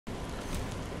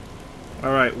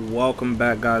Alright, welcome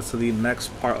back guys to the next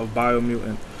part of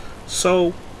Biomutant.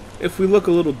 So, if we look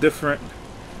a little different,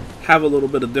 have a little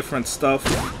bit of different stuff,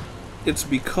 it's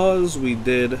because we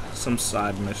did some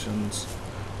side missions.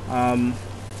 And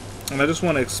I just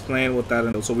want to explain what that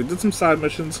is. So we did some side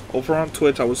missions over on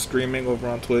Twitch. I was streaming over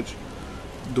on Twitch,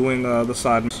 doing the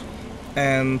side missions.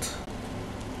 And,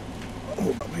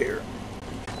 hold up here.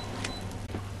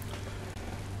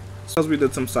 So as we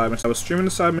did some side missions, I was streaming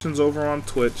the side missions over on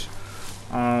Twitch.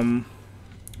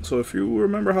 So if you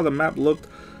remember how the map looked,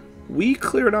 we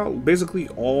cleared out basically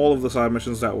all of the side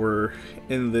missions that were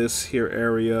in this here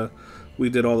area. We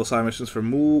did all the side missions for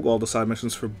Moog, all the side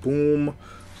missions for Boom,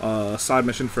 side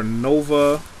mission for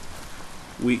Nova.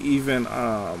 We even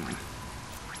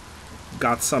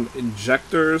got some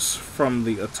injectors from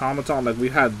the automaton. Like we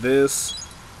had this.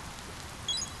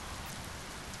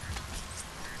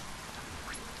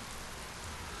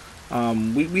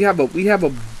 We have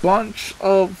a bunch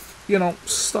of, you know,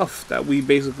 stuff that we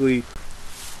basically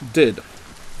did.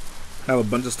 Have a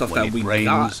bunch of stuff that we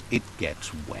got. It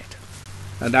gets wet.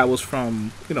 And that was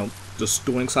from, you know, just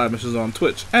doing side missions on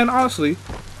Twitch. And honestly,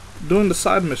 doing the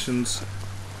side missions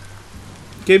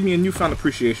gave me a newfound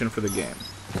appreciation for the game.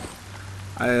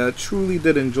 I truly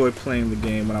did enjoy playing the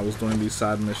game when I was doing these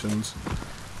side missions.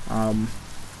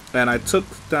 And I took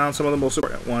down some of the most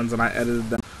important ones and I edited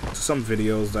them to some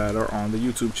videos that are on the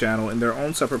YouTube channel in their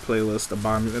own separate playlist, the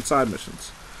Biomutant side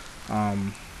missions.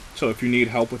 So if you need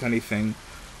help with anything,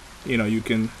 you know, you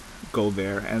can go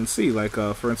there and see. Like,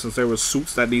 for instance, there was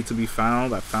suits that need to be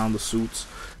found. I found the suits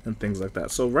and things like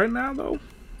that. So right now though,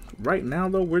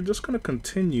 we're just gonna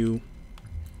continue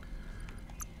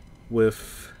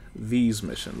with these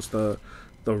missions, the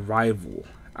rival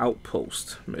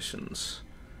outpost missions.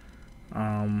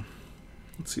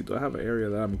 Let's see, do I have an area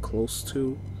that I'm close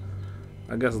to?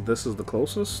 I guess this is the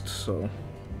closest, so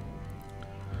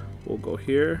we'll go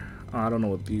here. I don't know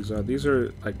what these are. These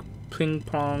are like ping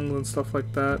pongs and stuff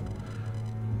like that.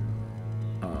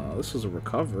 This is a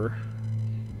recover.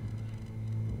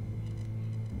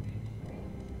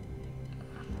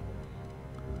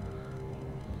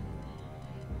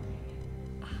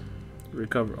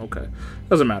 Recover, okay.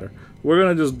 Doesn't matter. We're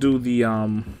gonna just do the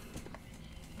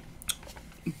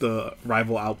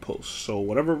rival outpost. So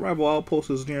whatever rival outpost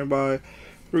is nearby,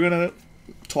 we're gonna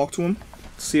talk to him,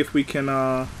 see if we can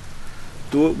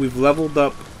do it. We've leveled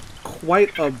up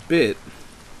quite a bit.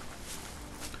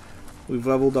 We've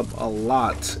leveled up a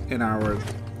lot in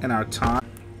our time,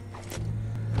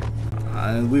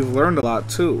 and we've learned a lot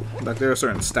too. Like there are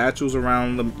certain statues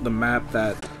around the map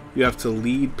that you have to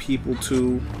lead people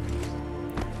to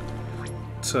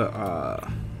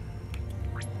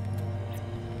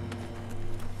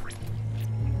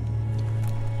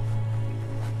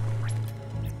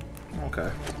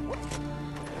okay.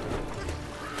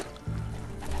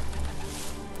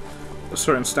 There's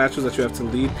certain statues that you have to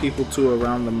lead people to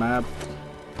around the map.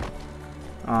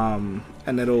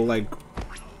 And it'll like,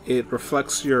 it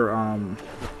reflects your,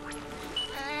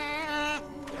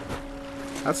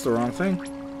 that's the wrong thing.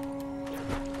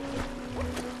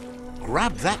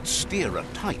 Grab that steerer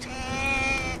tight.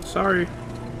 Sorry.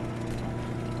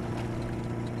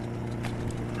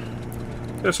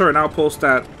 There's certain outposts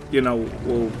that, you know,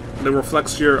 it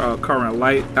reflects your current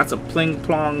light. That's a pling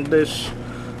plong dish.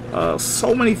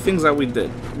 So many things that we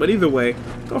did. But either way,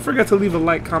 don't forget to leave a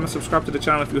like, comment, subscribe to the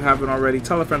channel if you haven't already.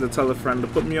 Tell a friend to tell a friend. To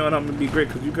put me on, I'm gonna be great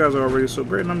because you guys are already so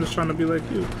great, and I'm just trying to be like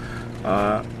you.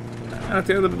 At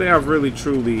the end of the day, I've really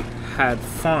truly had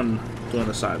fun doing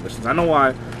the side missions. I know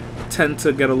I tend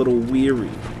to get a little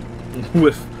weary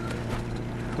with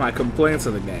my complaints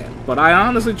of the game, but I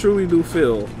honestly truly do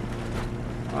feel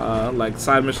like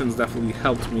side missions definitely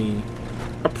helped me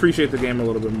appreciate the game a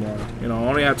little bit more. You know, I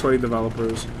only had 20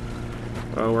 developers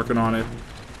working on it.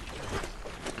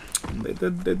 They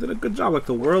did a good job. Like,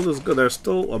 the world is good. There's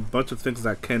still a bunch of things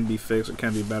that can be fixed or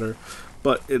can be better,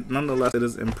 but nonetheless, it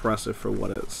is impressive for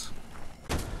what it is.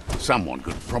 Someone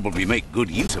could probably make good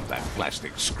use of that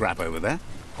plastic scrap over there.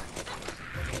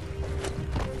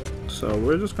 So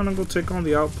we're just gonna go take on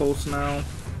the outpost now.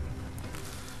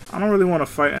 I don't really want to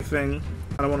fight anything.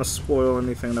 I don't want to spoil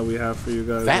anything that we have for you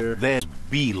guys here. There's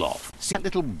Beloff. See that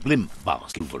little blimp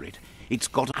basket over it? It's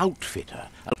got an outfitter.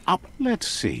 Up, let's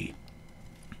see.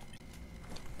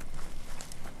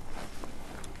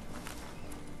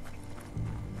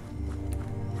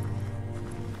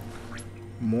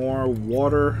 More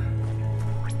water.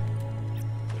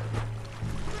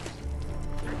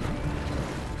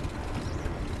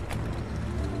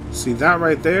 See that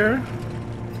right there?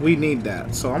 We need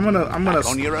that. So I'm gonna Back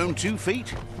on your own 2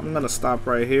 feet. I'm gonna stop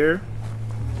right here.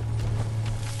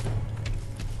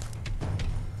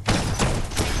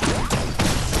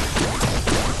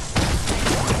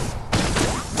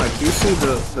 see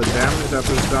the damage that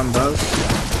this gun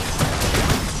does?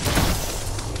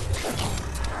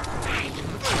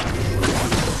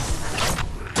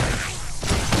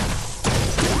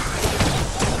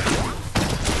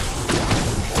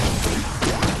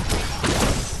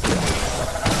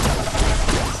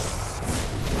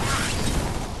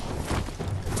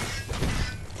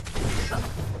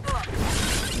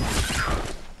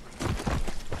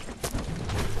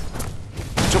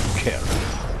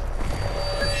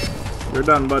 You're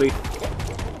done, buddy.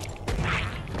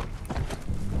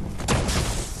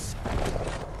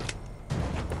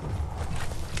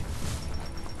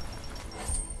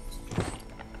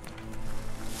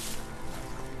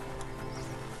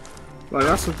 Like,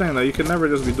 that's the thing, though. You can never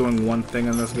just be doing one thing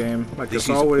in this game. Like, this it's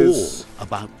always, all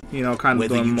about, you know, kind of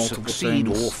doing multiple things. Whether you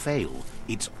succeed or fail,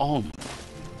 it's on.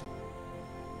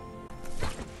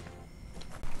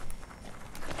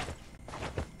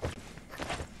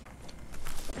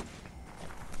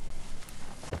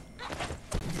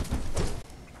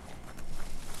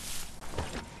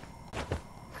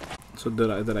 So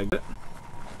did I get it?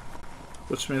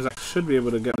 Which means I should be able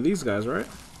to get these guys, right?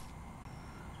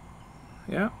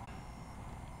 Yeah.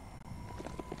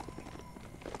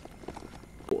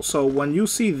 So when you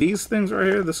see these things right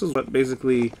here, this is what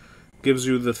basically gives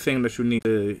you the thing that you need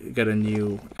to get a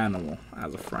new animal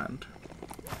as a friend.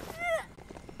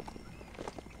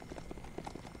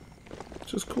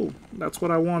 Which is cool. That's what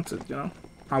I wanted, you know?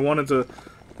 I wanted to...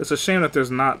 It's a shame that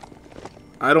there's not...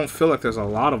 I don't feel like there's a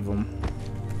lot of them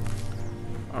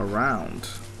around.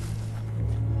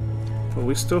 But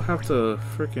we still have to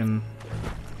freaking...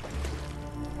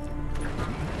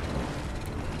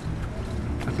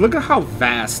 Look at how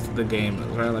vast the game is,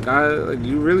 right? Like,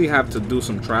 you really have to do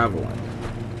some traveling.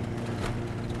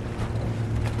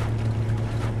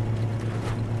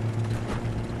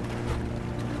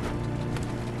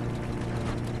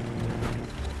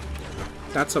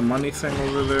 That's a money thing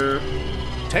over there.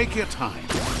 Take your time.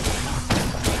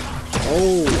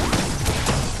 Oh.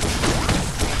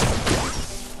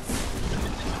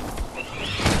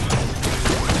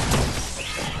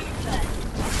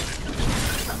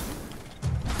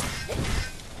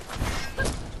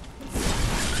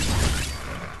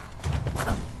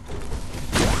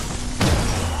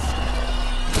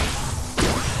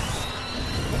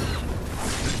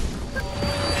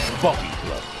 Body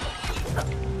blow.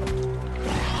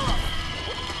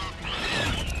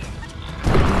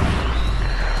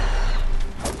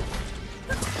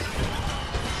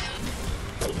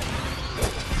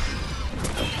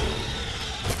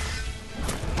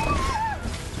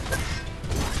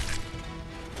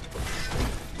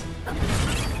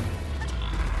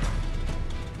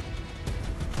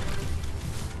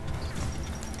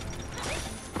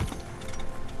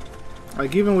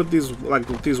 Like, even with these, like,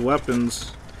 with these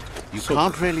weapons, you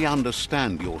can't really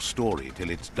understand your story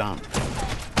till it's done.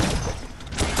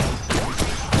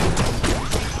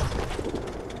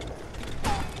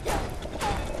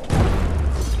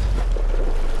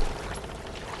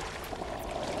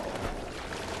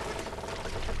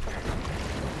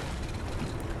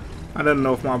 I didn't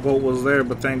know if my boat was there,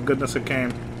 but thank goodness it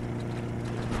came.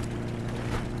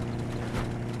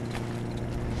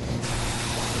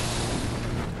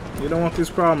 You don't want these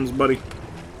problems, buddy.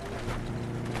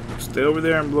 Stay over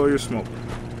there and blow your smoke.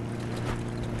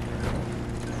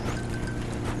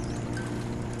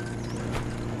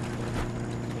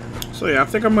 So yeah, I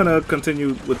think I'm gonna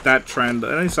continue with that trend.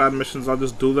 Any side missions, I'll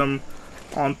just do them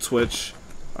on Twitch.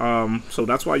 So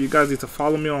that's why you guys need to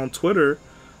follow me on Twitter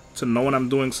to know when I'm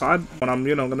doing when I'm,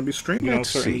 you know, gonna be streaming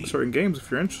certain games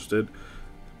if you're interested.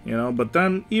 You know, but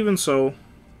then even so,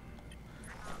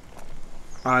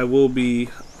 I will be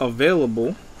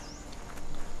available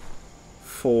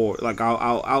for, like,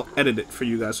 I'll edit it for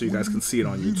you guys so you guys can see it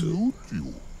on YouTube.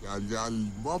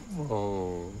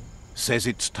 Says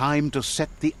it's time to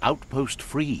set the outpost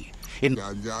free.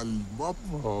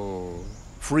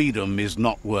 Freedom is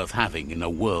not worth having in a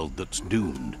world that's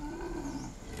doomed.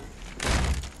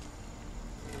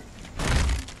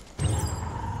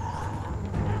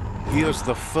 Here's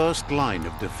the first line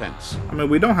of defense. I mean,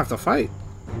 we don't have to fight.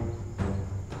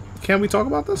 Can't we talk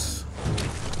about this?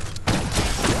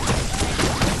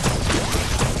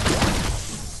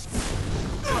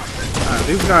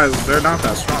 These guys, they're not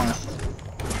that strong.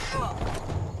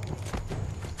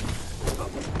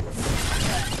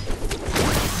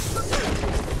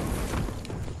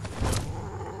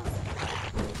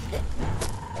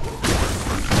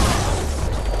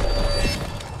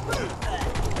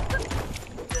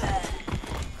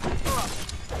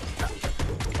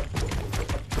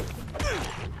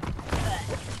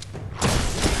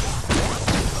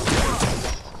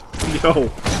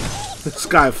 Yo. This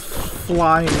guy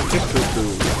flying kicked this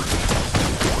dude.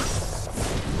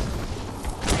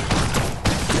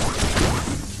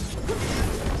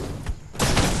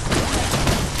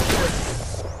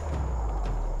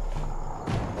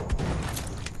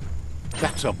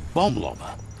 That's a bomb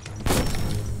lobber.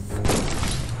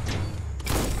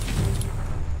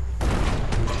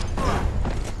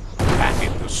 That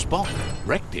hit the spot.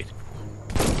 Wrecked it.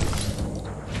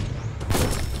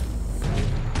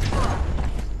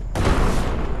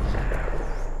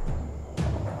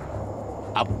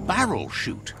 A barrel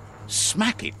shoot.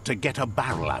 Smack it to get a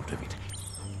barrel out of it.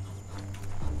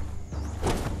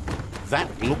 That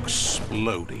looks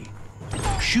splody.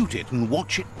 Shoot it and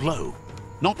watch it blow.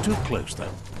 Not too close,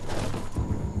 though.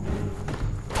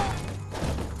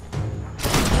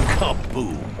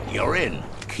 Kaboom! You're in.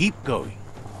 Keep going.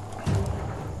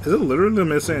 Is it literally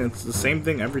missing? It's the same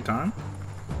thing every time?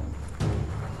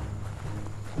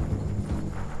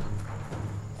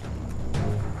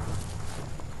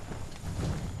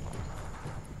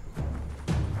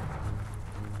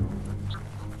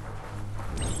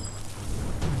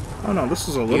 Oh no, this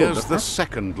is a little Here's different. the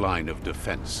second line of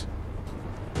defense.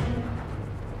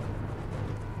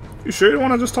 You sure you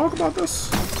want to just talk about this?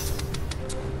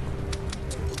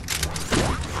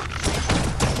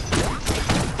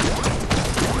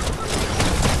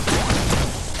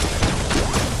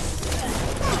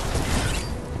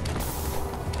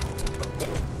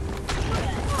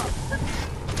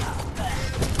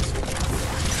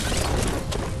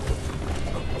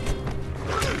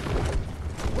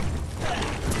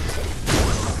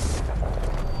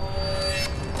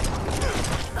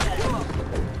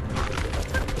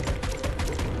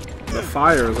 The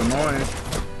fire is annoying.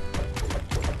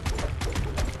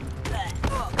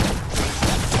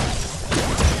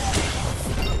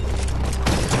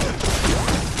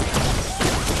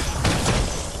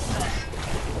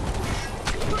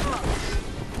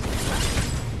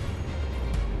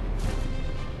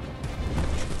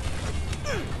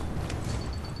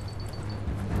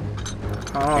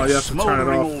 Oh, you have to turn it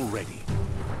off already.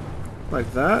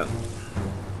 like that.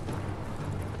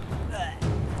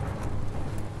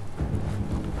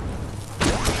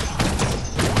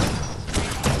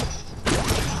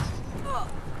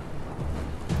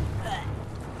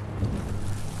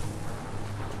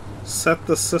 Set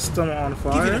the system on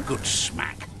fire. Give it a good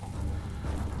smack.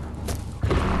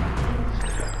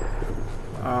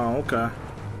 Oh, okay.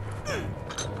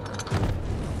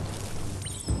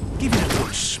 Give it a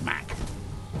good smack.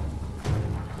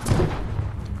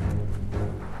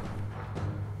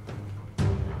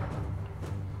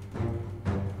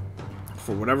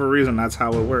 For whatever reason, that's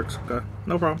how it works. Okay,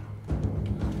 no problem.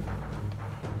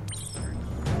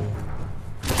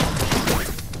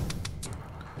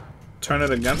 Turn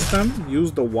it against them.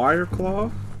 Use the wire claw.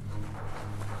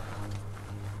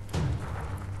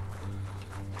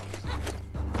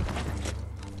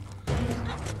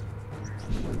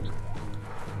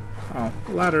 Oh,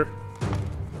 ladder.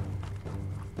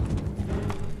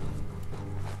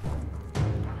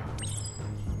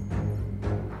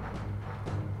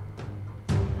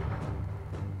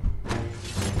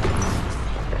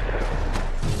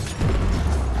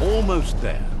 Almost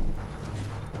there.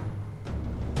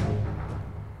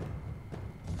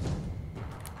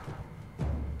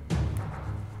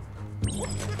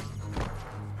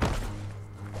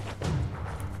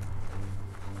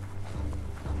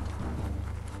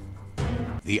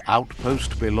 The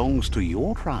outpost belongs to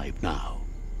your tribe now.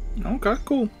 Okay,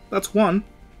 cool. That's one.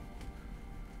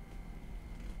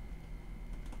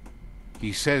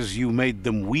 He says you made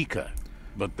them weaker,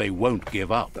 but they won't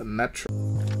give up. The Netra.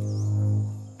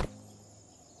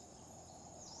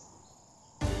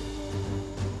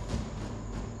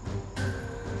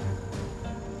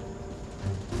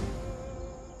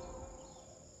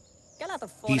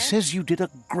 He says you did a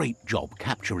great job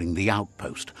capturing the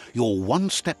outpost. You're one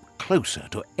step closer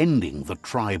to ending the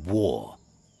tribe war.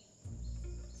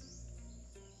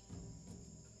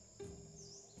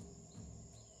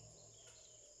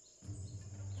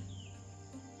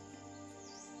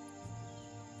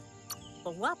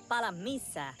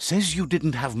 Says you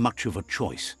didn't have much of a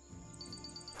choice.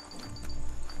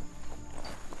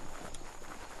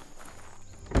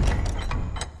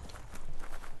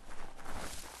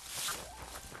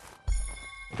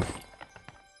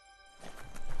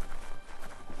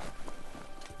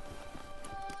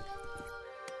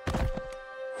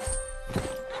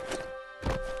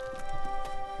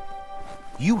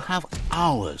 You have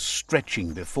hours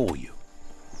stretching before you.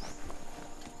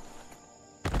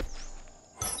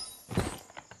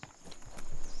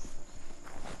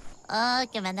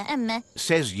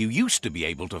 Says you used to be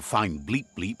able to find bleep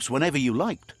bleeps whenever you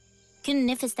liked.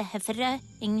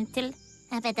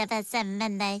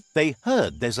 They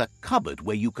heard there's a cupboard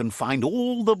where you can find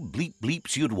all the bleep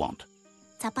bleeps you'd want.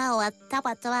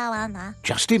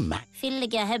 Just imagine.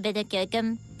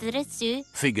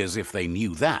 Figures if they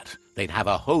knew that, they'd have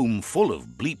a home full of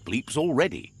bleep bleeps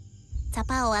already.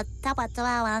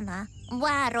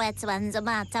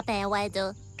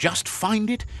 Just find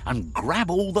it and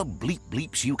grab all the bleep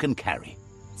bleeps you can carry.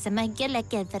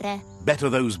 Better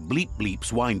those bleep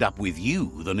bleeps wind up with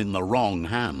you than in the wrong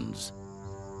hands.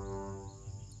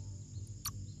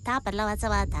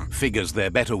 Figures they're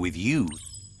better with you.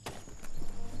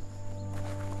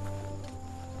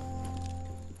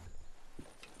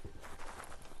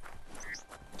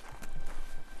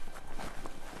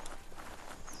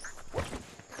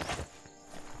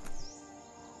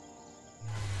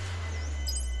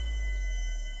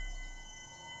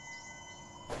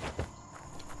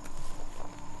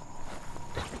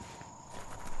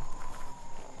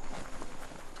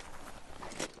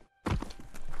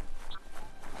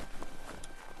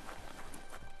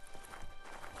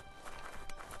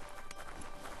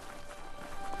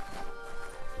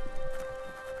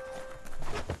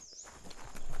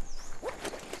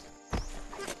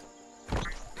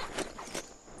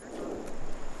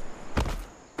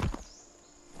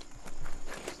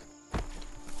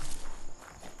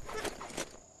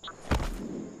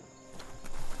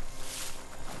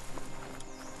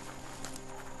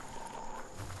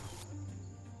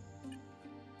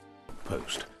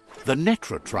 Post. The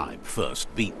Netra tribe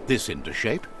first beat this into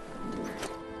shape.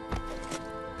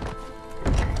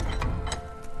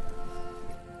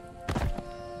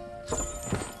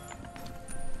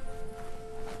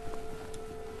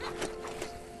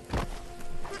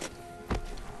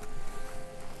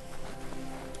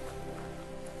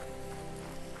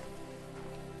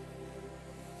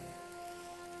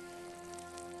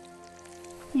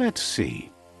 Let's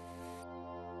see.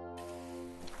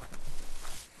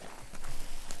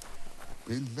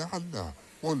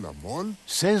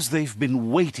 Says they've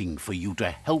been waiting for you to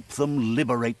help them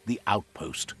liberate the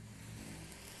outpost.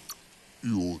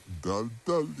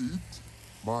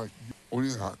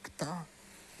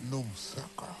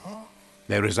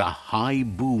 There is a high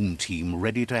boom team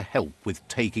ready to help with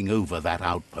taking over that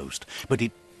outpost, but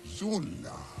it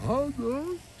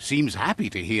seems happy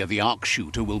to hear the arc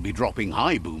shooter will be dropping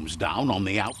high booms down on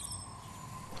the out.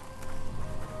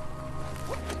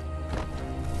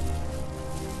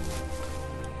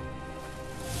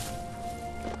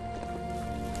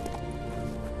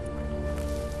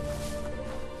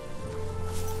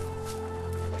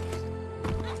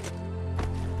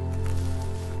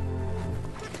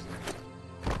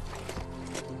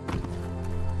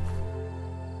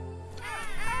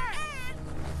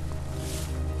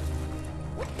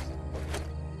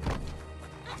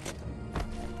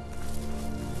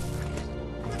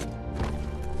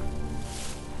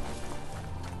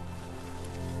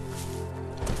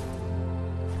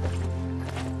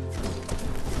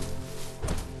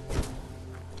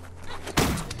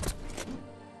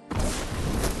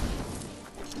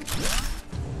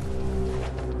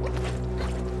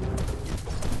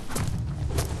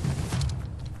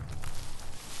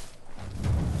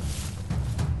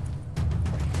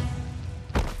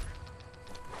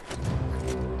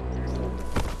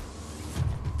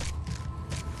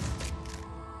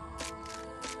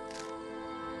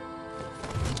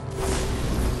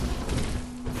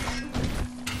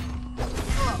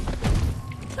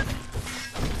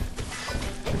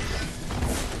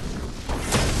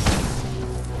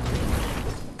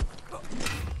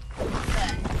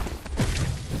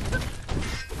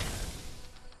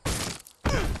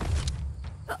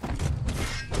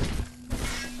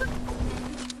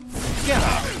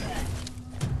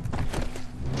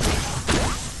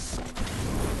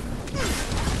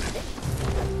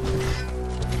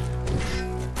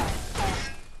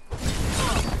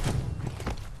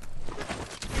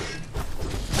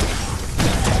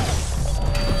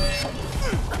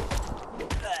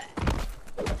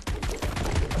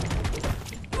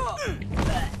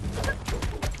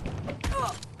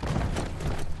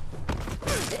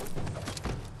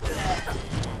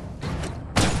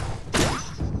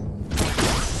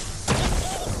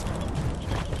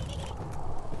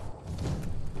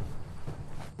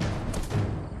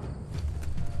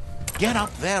 Get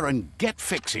up there and get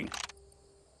fixing.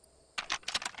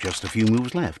 Just a few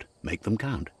moves left. Make them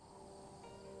count.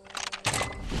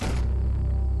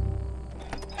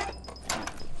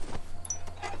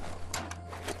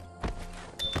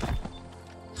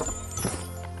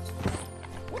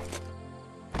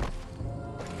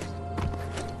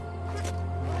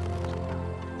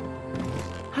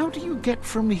 How do you get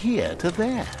from here to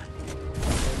there?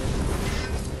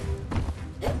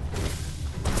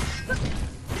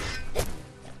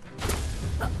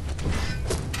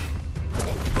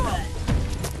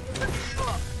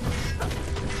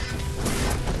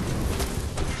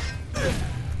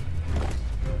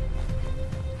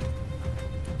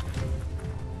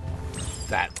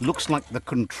 Looks like the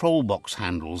control box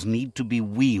handles need to be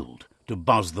wheeled to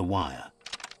buzz the wire.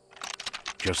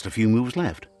 Just a few moves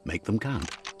left. Make them count.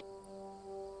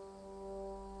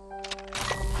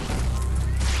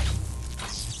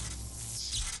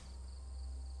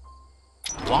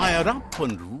 Wired up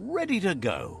and ready to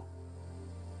go.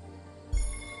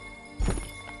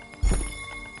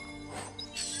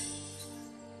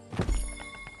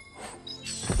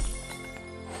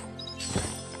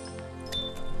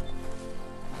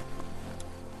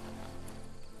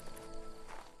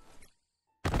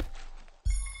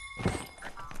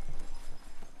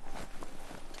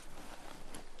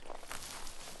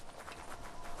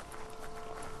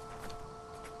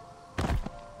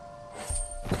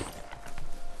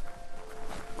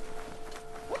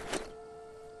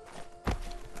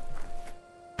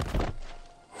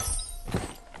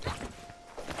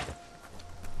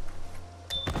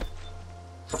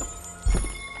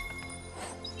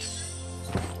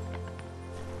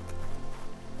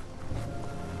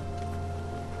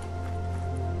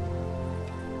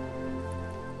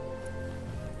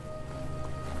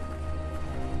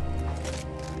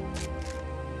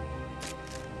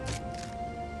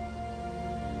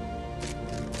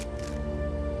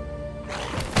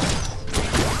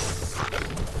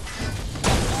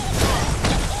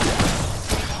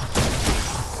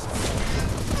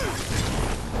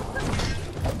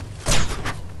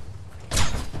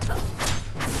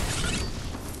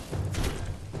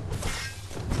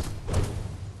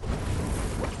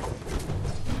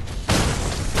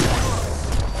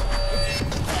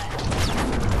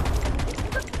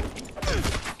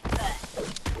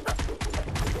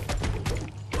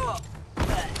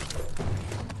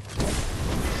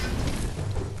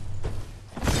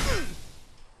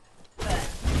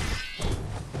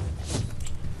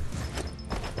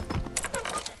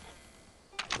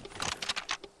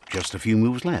 Just a few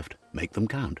moves left. Make them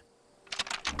count.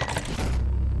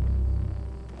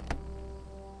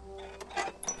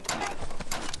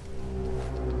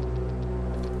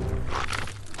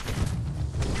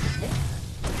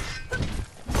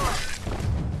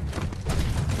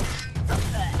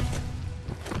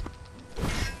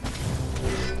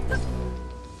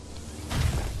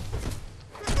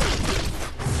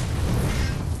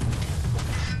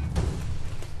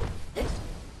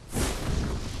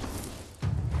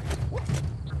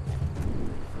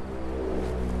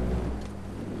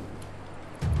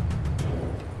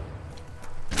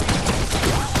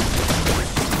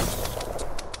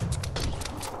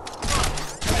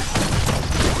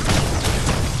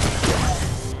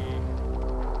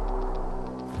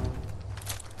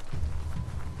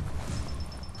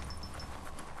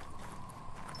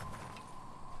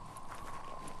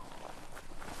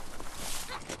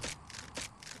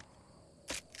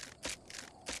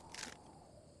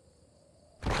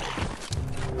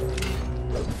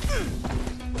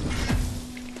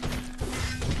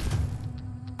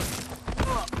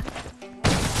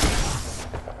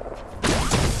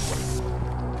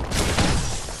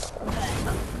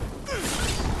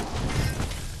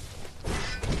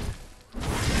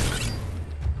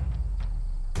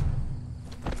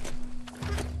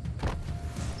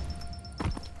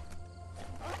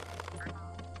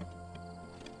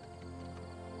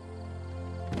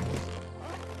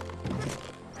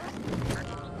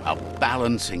 A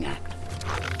balancing act.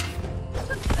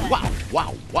 Wow,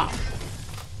 wow, wow.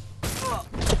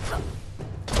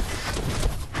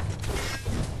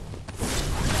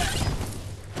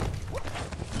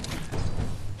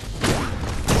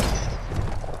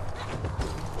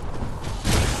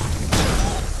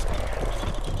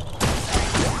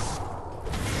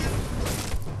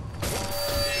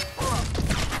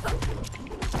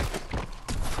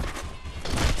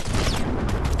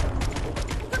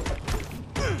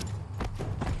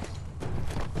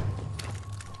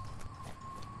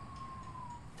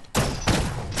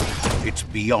 It's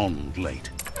beyond late.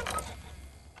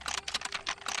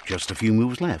 Just a few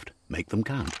moves left. Make them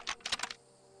count.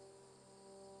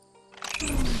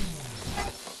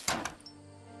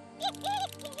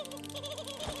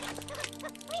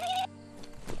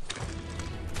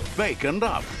 Baconed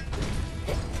up.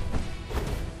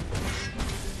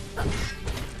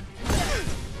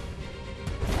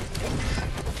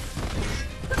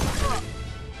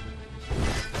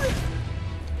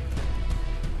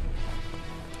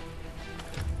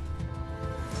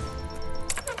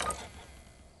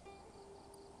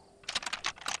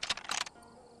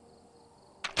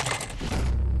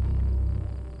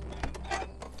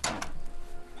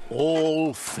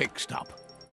 All fixed up.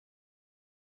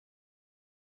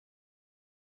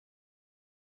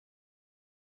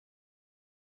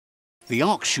 The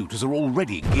arc shooters are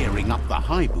already gearing up the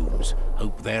high booms.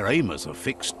 Hope their aimers are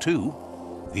fixed too.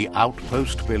 The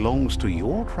outpost belongs to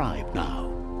your tribe now.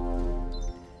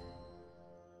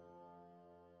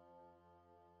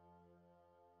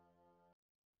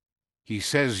 He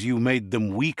says you made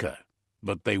them weaker,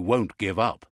 but they won't give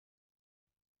up.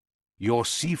 Your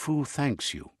Sifu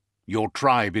thanks you. Your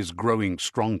tribe is growing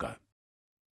stronger.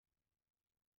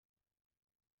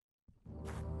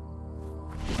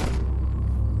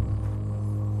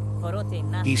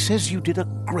 He says you did a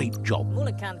great job.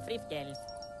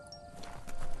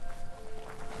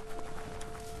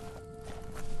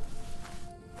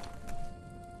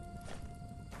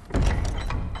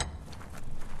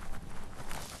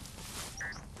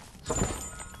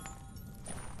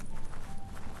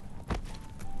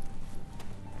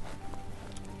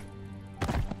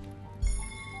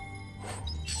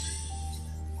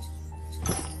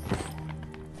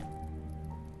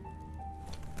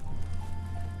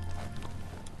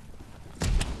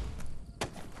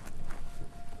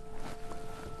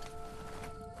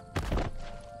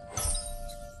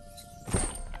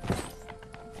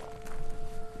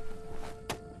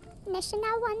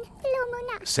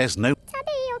 Says no.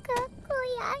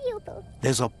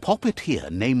 There's a poppet here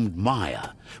named Maya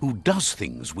who does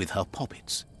things with her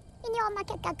poppets.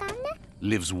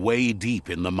 Lives way deep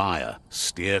in the mire.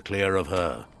 Steer clear of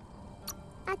her.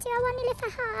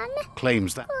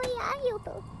 Claims that.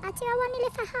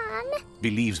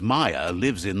 Believes Maya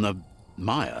lives in the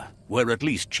mire, where at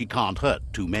least she can't hurt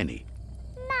too many.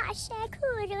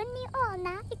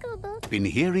 Been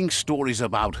hearing stories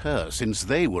about her since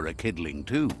they were a kidling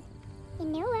too.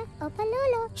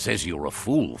 Says you're a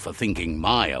fool for thinking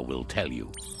Maya will tell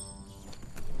you.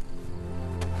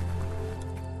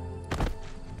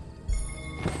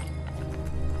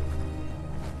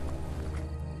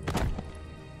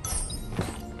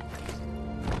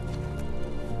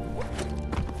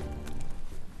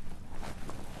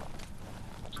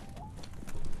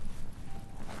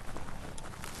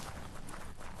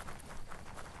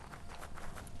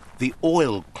 The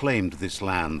oil claimed this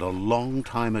land a long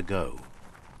time ago.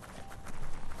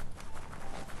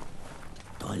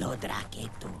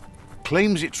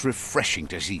 Claims it's refreshing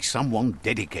to see someone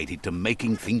dedicated to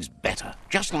making things better,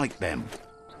 just like them.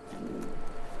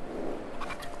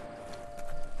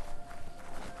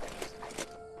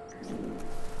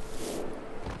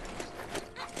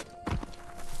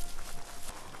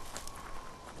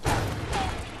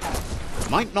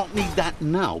 Might not need that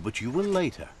now, but you will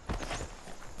later.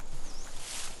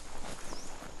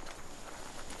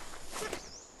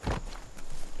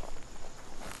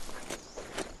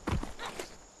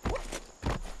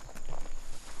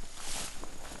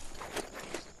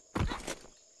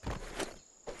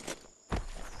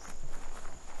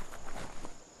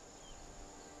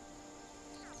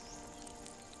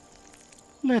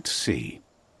 Let's see.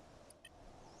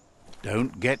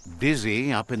 Don't get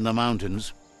dizzy up in the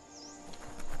mountains.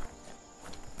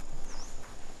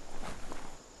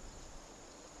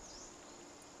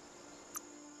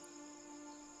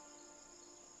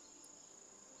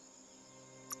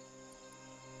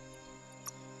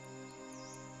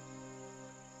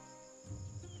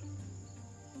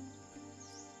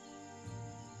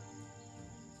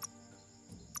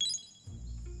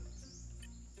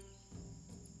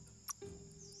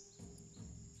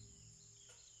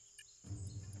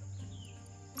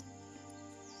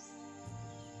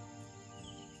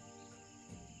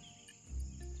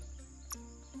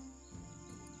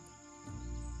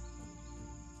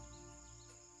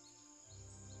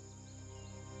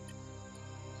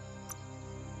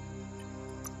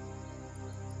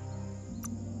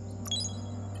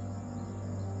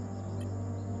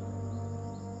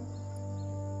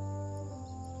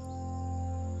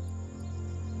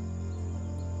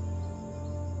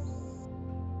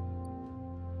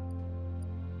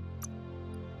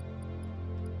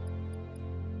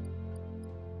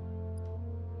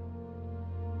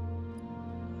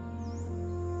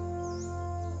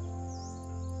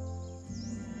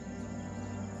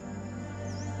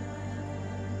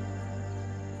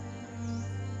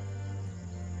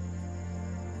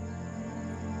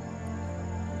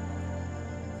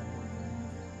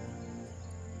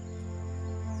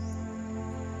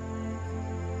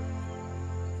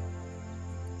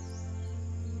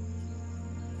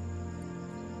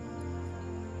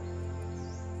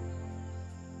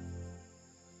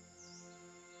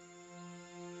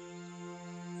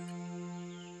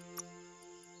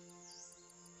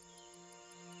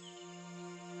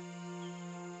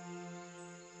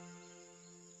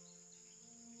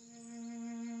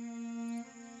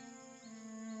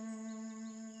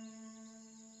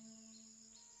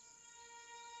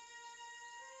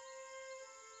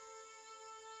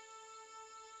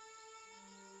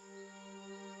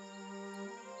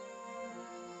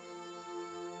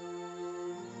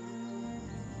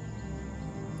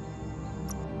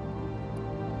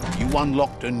 you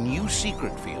unlocked a new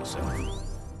secret for yourself.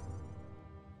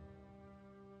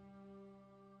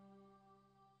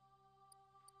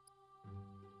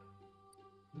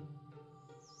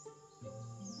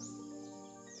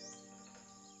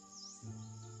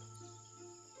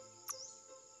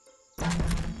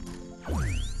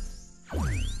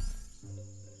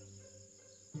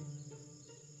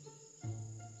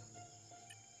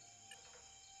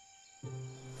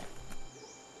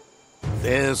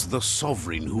 There's the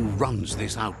sovereign who runs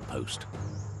this outpost.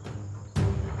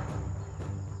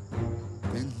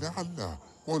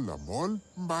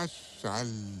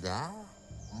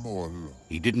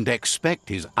 He didn't expect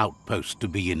his outpost to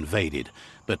be invaded,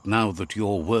 but now that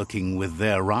you're working with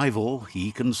their rival,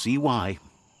 he can see why.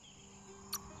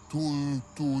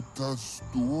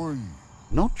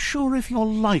 Not sure if you're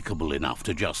likable enough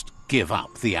to just give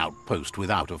up the outpost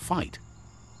without a fight.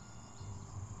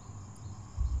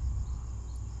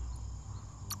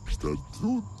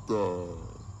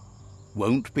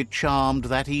 Won't be charmed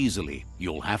that easily.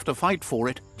 You'll have to fight for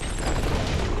it.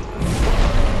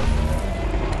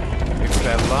 It's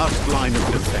their last line of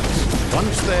defense.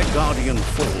 Once their guardian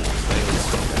falls, they'll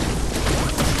stop it.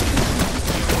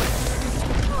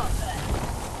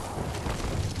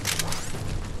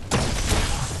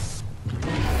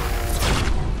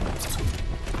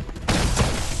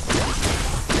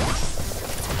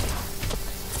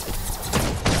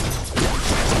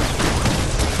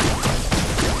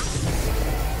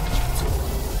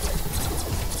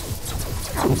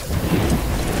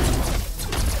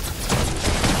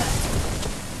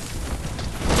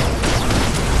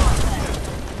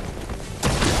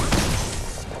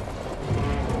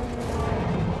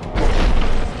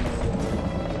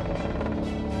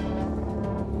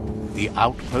 The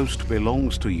outpost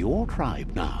belongs to your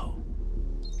tribe now.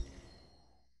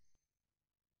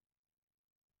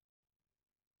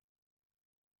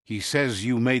 He says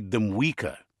you made them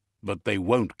weaker, but they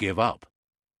won't give up.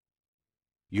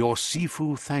 Your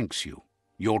Sifu thanks you.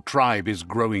 Your tribe is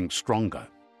growing stronger.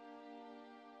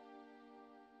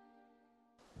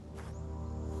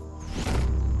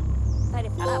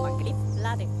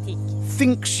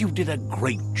 Thinks you did a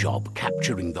great job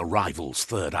capturing the rival's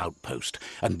third outpost,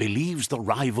 and believes the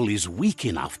rival is weak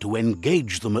enough to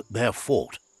engage them at their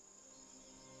fort.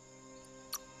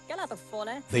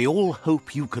 They all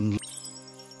hope you can...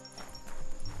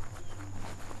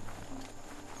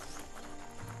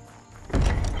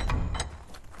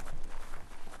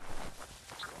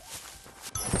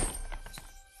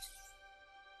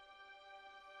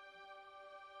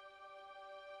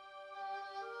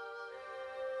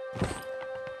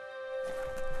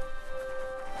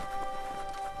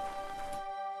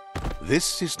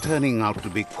 This is turning out to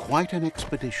be quite an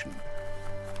expedition.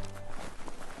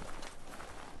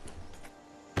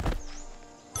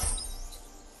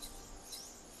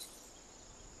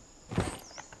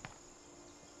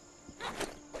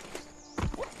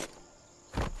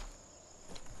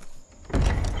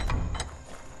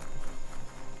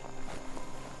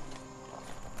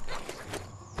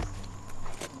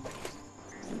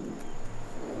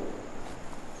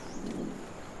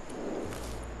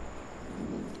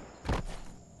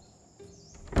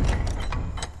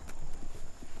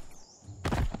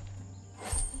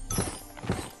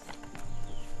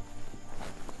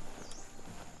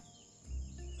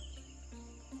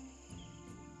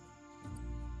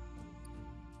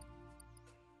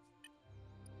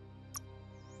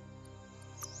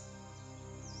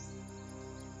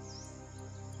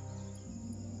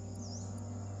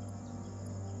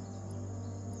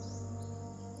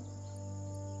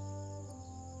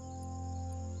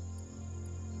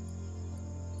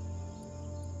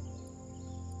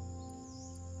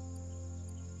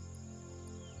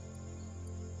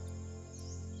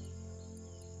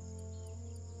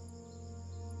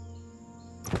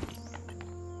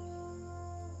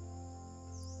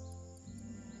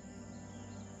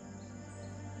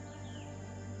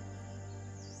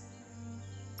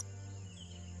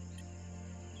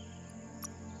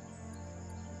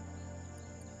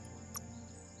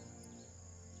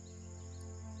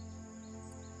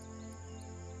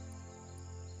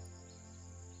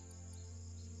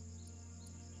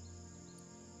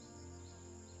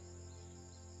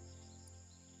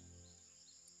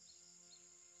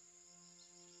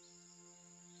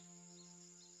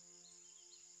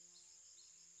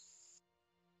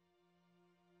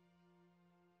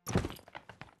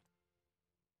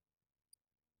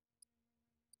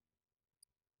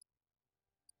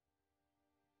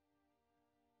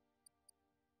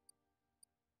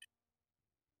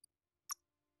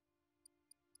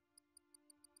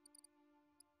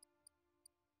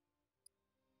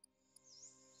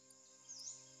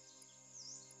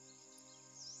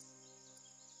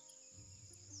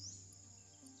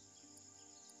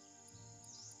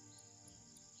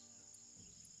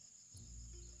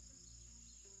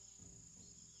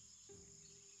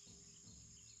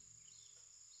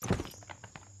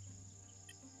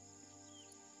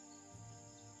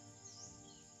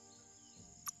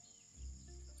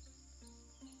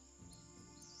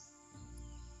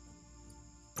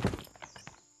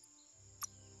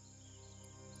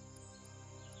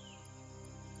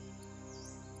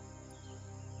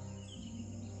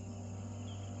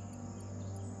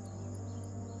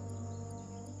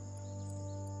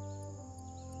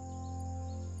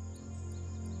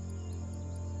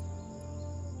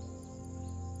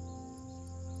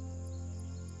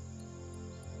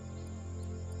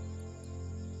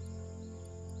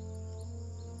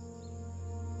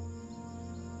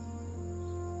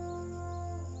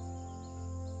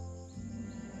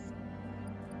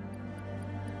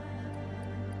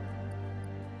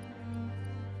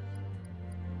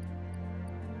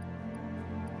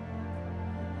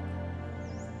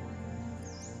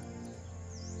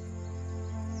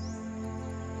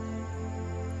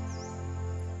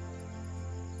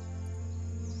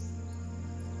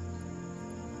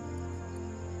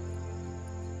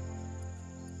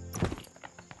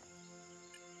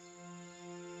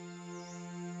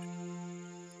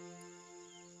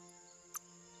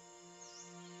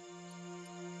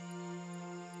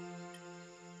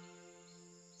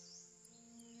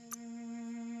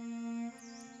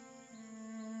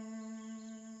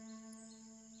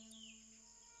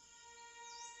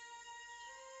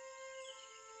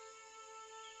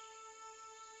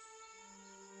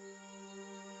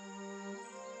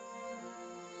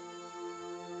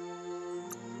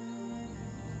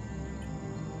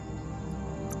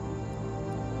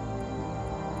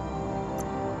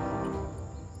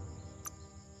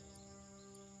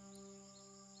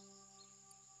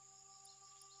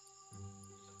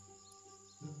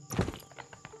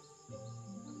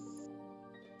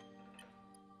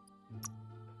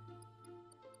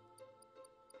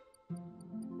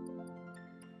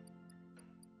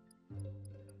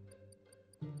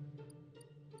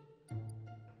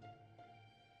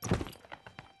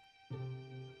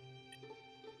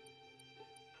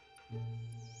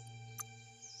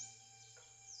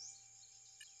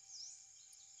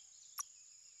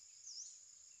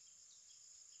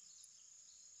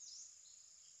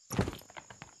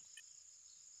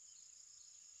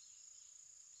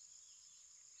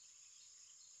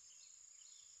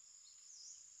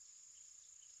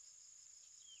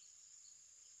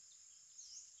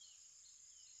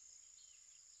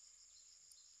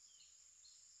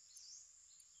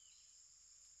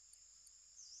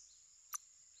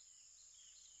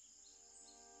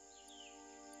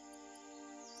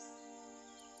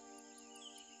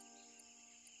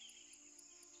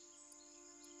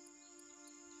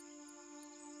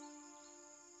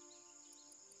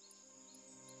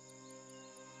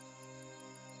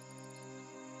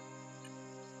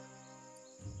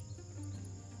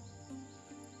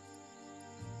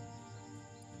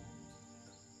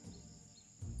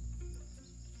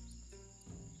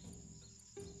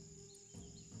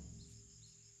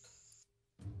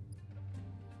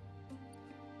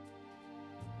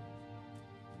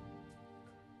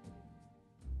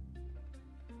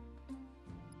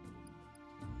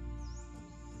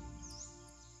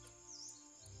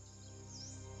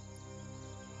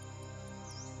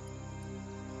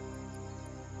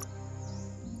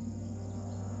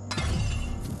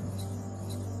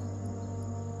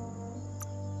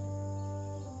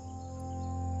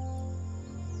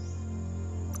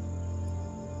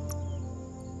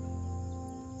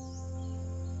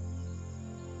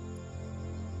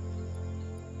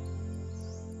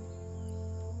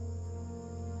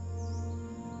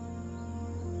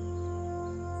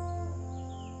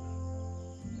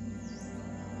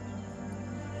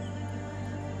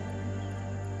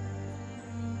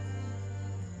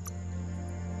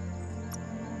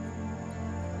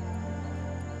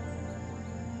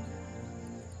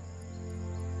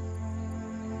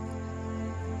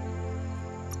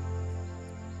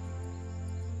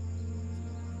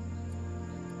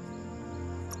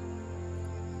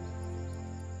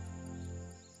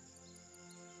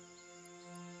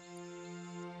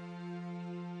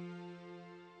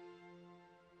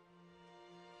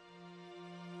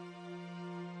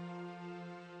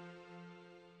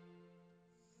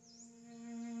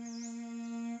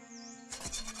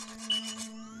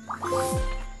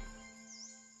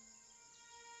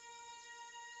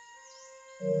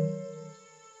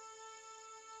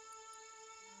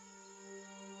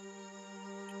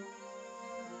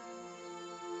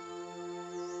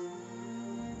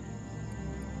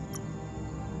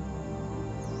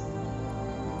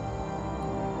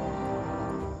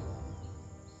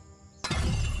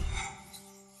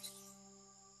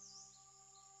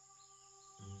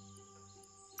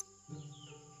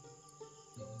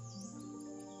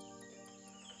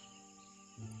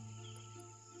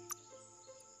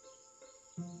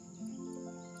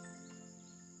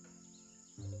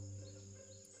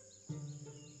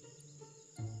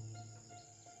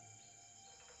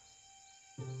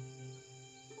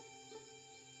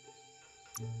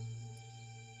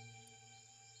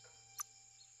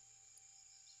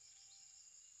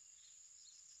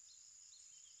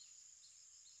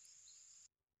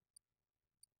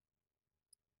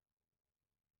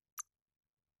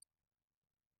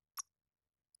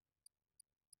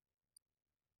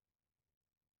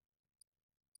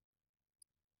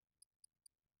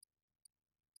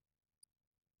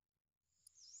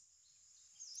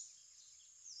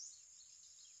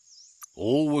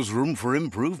 Always room for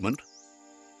improvement.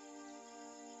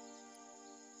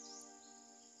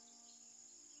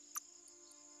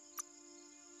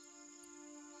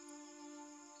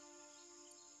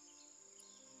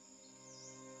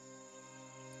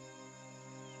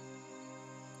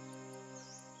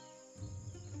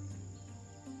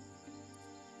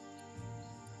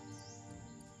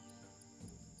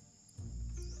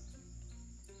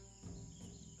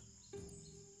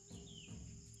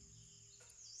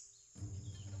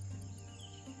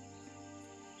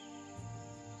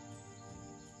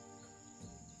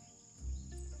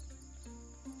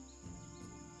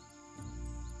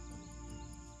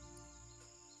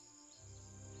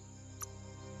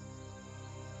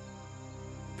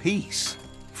 Peace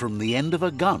from the end of a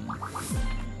gun.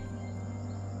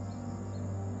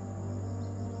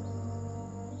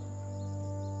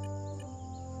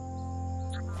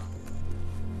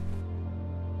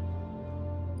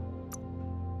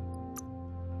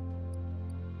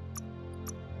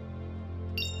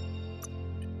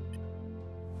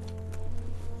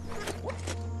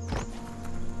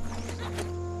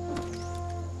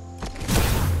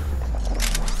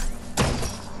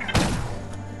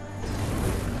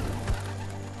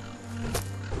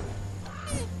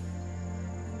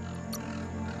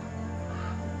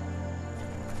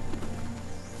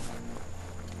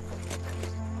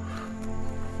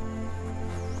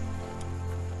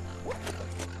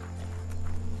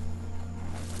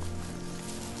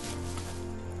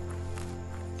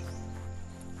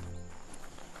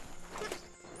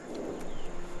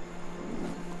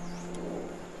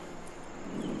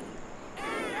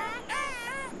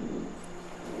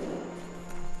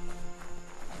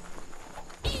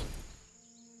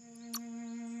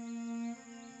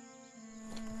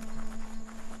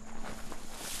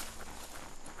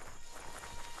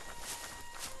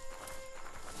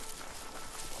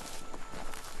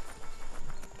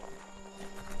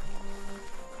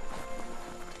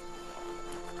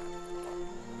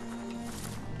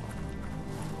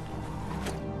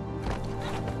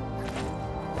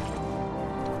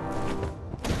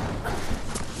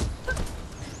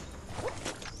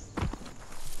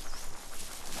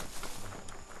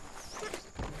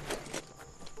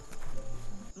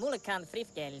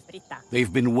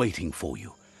 They've been waiting for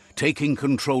you, taking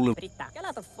control of...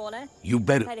 You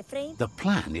better... The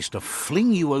plan is to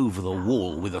fling you over the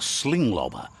wall with a sling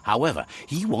lobber. However,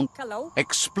 he wants...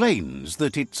 Explains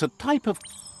that it's a type of...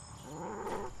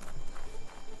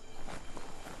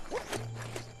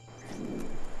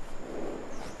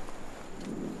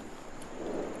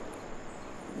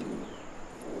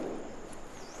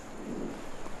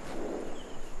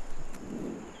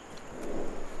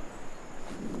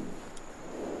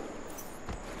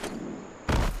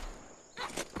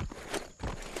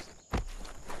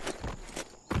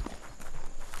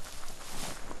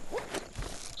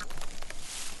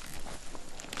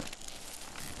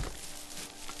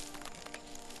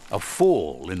 A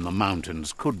fall in the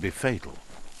mountains could be fatal.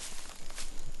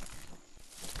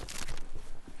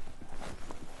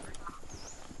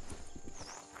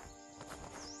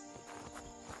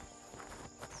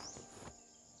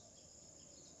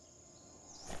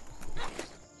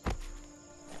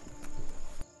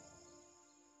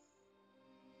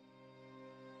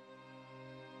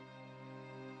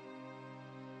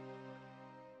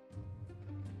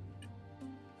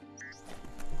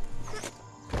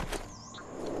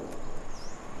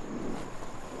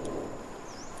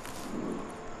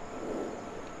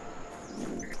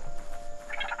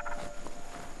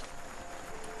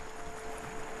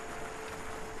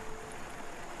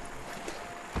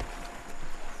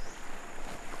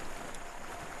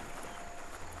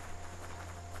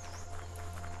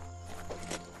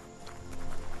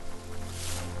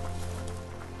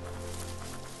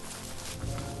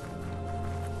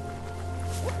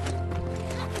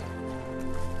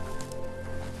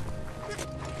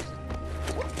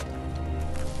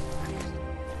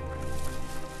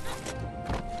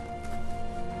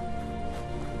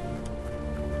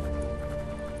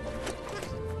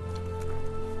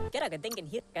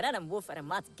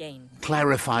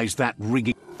 Clarifies that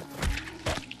rigging.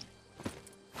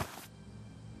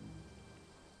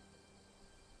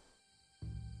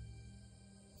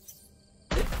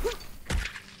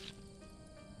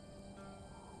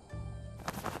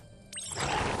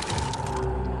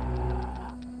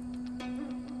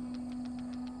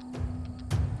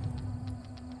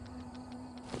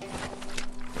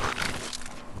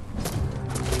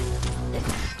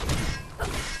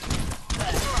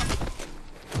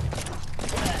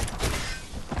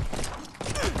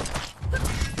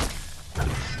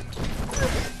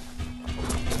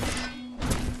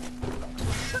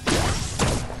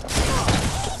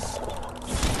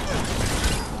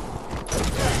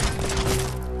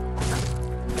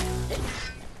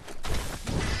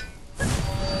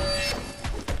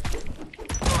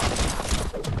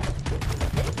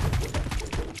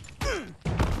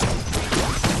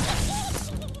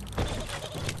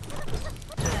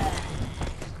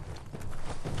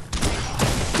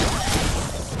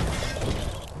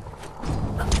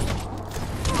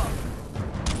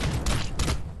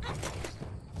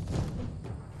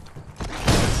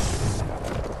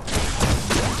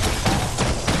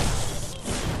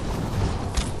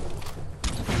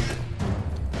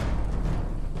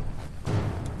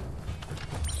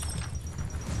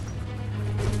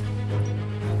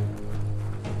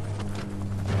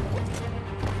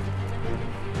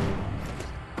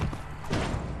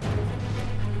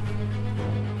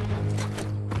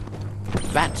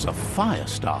 That's a fire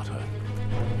starter.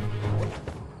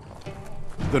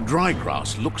 The dry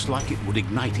grass looks like it would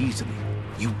ignite easily.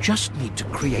 You just need to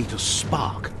create a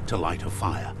spark to light a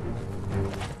fire.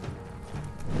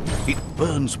 It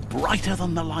burns brighter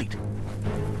than the light.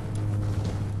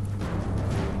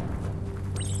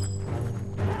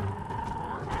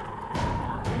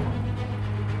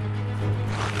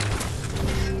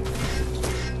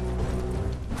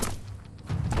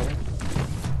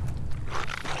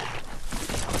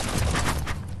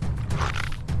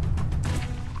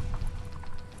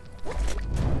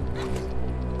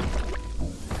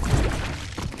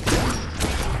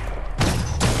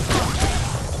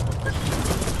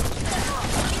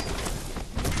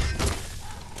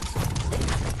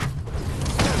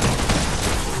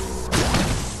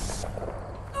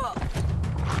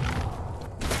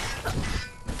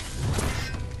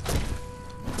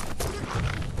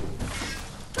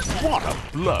 What a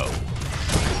blow!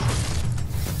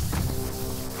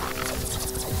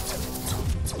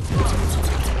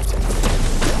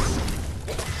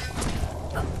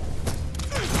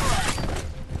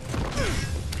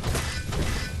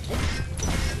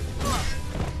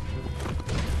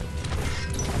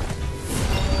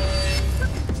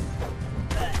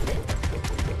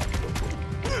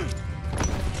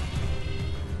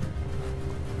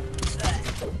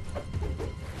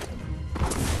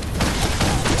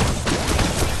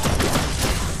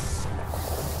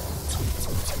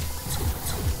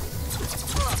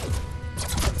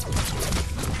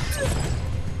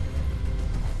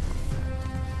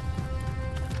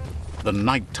 The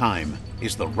night time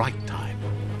is the right time.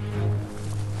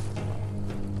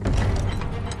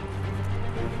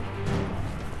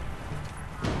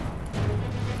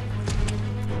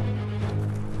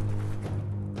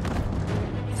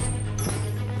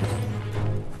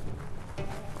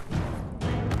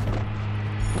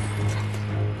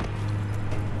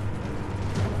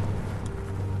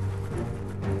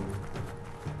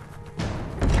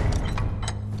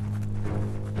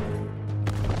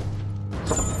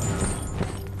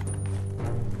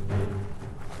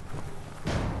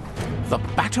 The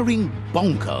battering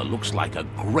bonker looks like a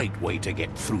great way to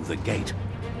get through the gate.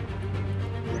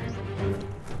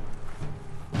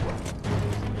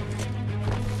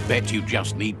 Bet you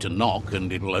just need to knock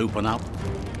and it'll open up.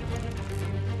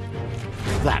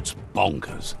 That's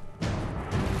bonkers.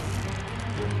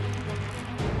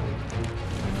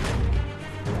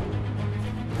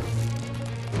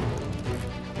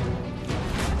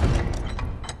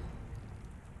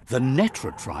 The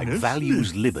Netra tribe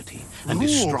values liberty and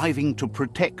is striving to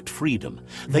protect freedom.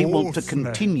 They want to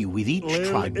continue with each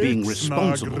tribe being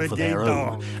responsible for their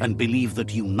own and believe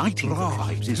that uniting the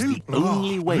tribes is the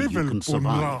only way you can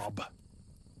survive.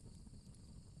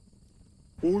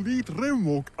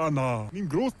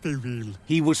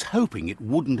 He was hoping it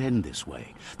wouldn't end this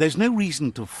way. There's no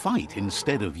reason to fight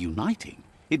instead of uniting.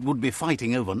 It would be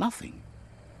fighting over nothing.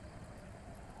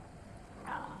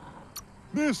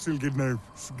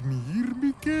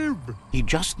 He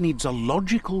just needs a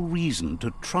logical reason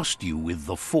to trust you with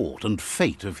the fort and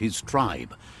fate of his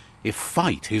tribe. If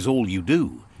fight is all you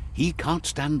do, he can't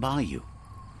stand by you.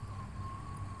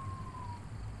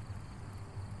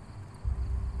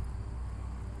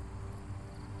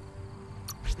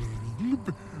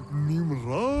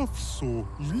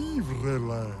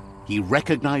 He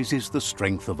recognizes the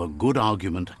strength of a good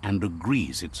argument and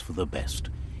agrees it's for the best.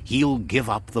 He'll give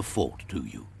up the fort to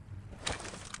you.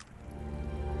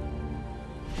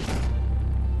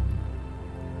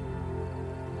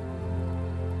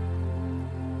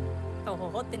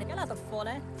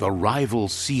 The rival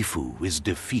Sifu is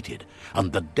defeated,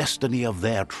 and the destiny of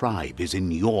their tribe is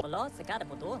in your...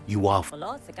 You are...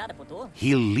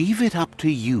 He'll leave it up to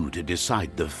you to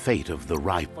decide the fate of the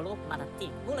rival.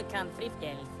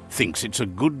 Thinks it's a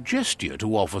good gesture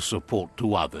to offer support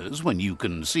to others when you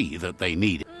can see that they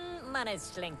need it.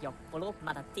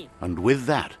 And with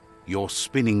that, you're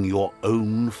spinning your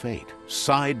own fate.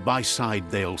 Side by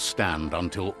side they'll stand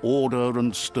until order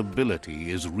and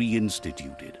stability is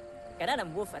reinstituted.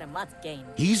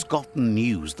 He's gotten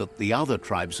news that the other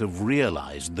tribes have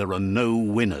realized there are no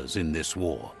winners in this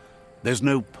war. There's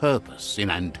no purpose in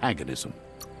antagonism.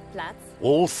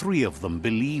 All three of them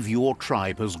believe your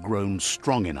tribe has grown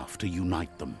strong enough to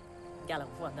unite them.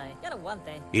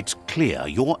 It's clear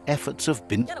your efforts have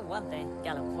been...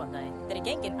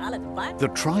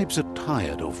 The tribes are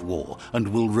tired of war and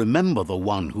will remember the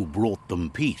one who brought them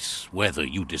peace, whether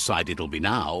you decide it'll be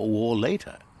now or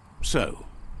later. So,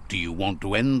 do you want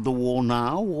to end the war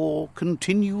now or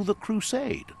continue the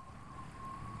crusade?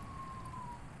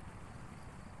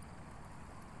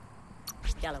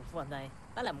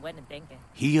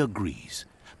 He agrees.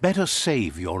 Better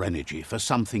save your energy for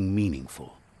something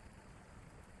meaningful.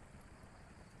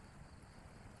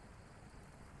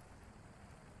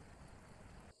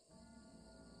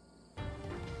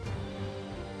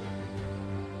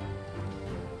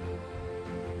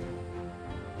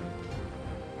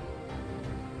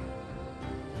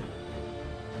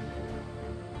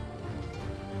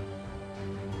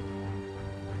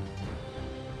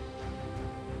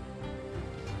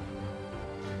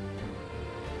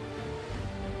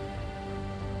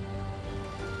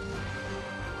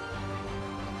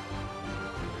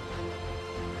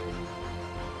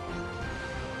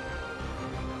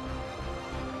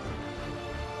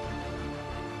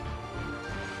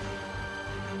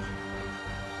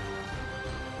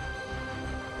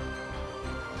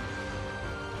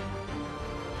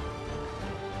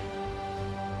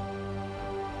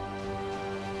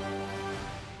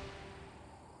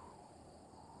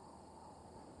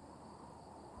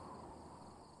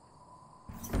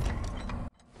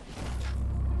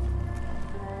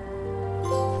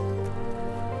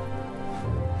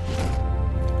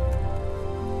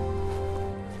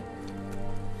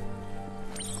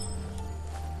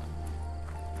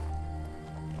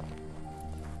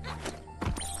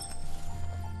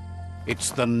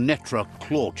 It's the Netra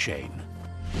claw chain.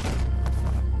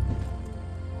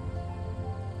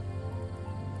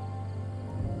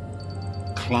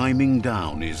 Climbing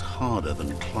down is harder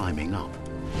than climbing up.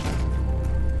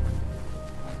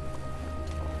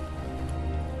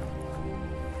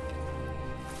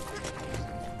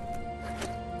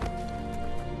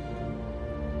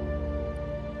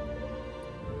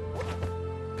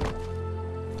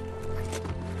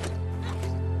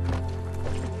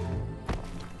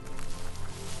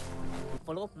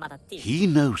 He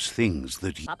knows things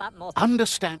that you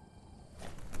understand.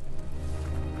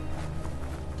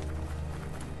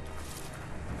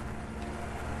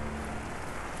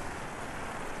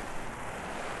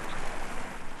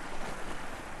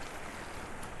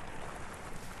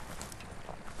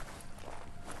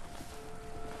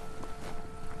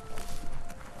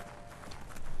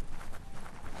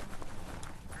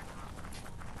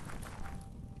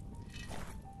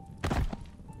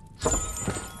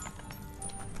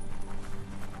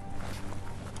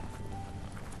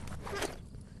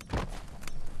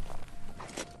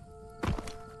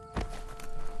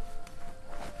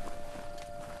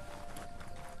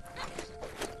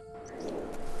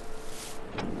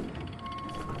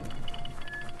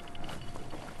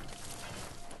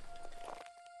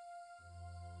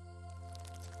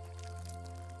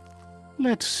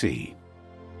 Let's see.